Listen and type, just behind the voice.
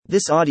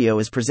This audio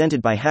is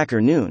presented by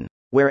Hacker Noon,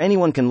 where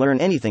anyone can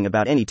learn anything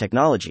about any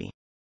technology.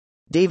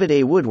 David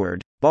A.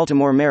 Woodward,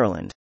 Baltimore,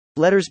 Maryland.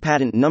 Letters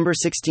Patent Number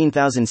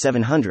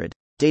 16700,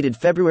 dated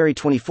February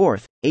 24,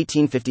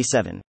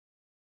 1857.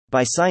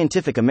 By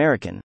Scientific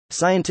American.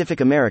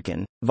 Scientific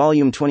American,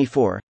 Volume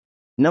 24.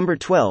 Number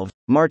 12,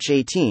 March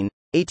 18,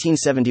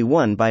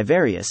 1871 by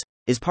Various,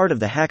 is part of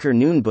the Hacker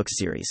Noon book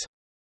series.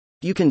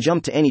 You can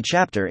jump to any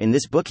chapter in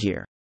this book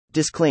here.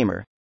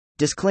 Disclaimer.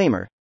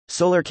 Disclaimer.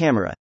 Solar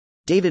Camera.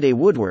 David A.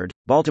 Woodward,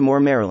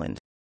 Baltimore, Maryland.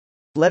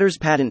 Letters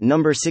Patent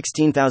Number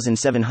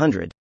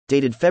 16700,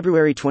 dated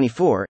February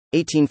 24,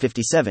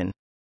 1857.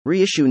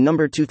 Reissue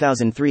Number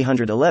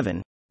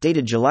 2311,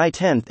 dated July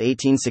 10,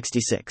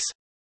 1866.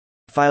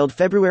 Filed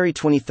February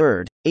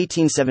 23,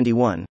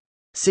 1871.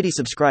 City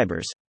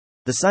subscribers.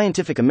 The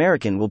Scientific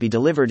American will be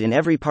delivered in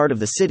every part of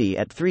the city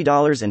at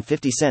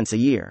 $3.50 a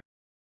year.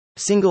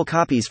 Single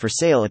copies for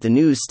sale at the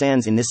news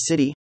stands in this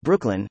city,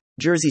 Brooklyn,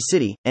 Jersey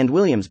City, and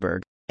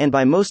Williamsburg, and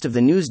by most of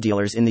the news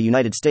dealers in the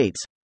United States.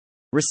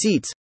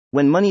 Receipts.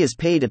 When money is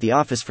paid at the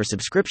office for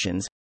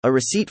subscriptions, a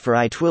receipt for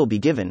it will be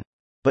given,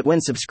 but when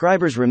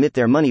subscribers remit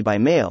their money by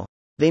mail,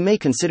 they may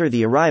consider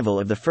the arrival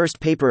of the first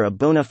paper a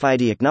bona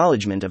fide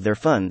acknowledgement of their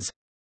funds.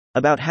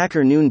 About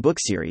Hacker Noon book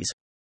series,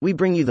 we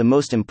bring you the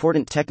most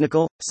important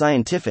technical,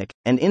 scientific,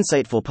 and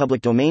insightful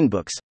public domain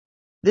books.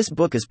 This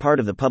book is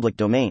part of the public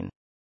domain.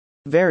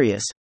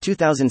 Various,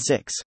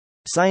 2006.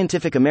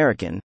 Scientific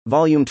American,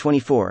 Volume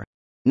 24.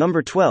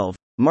 Number 12,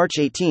 March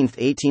 18,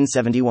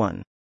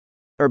 1871.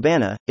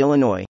 Urbana,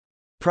 Illinois.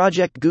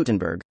 Project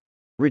Gutenberg.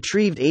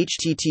 Retrieved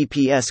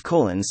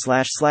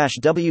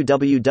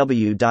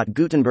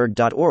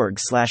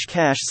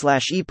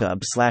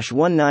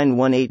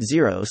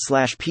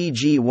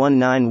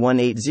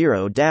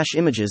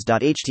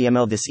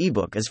This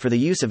ebook is for the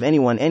use of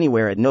anyone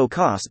anywhere at no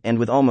cost and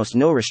with almost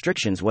no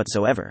restrictions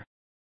whatsoever.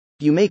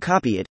 You may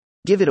copy it,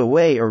 give it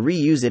away or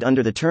reuse it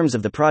under the terms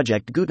of the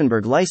Project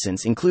Gutenberg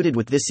license included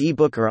with this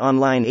ebook or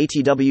online at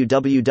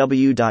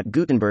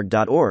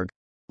www.gutenberg.org.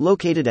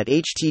 Located at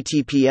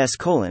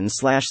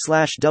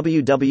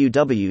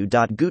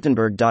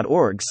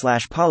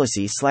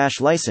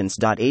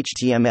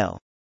https://www.gutenberg.org/policy/license.html.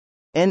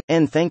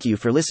 Thank you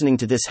for listening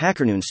to this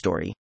HackerNoon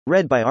story,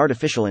 read by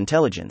Artificial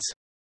Intelligence.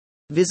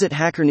 Visit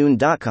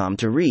hackernoon.com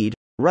to read,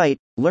 write,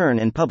 learn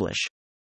and publish.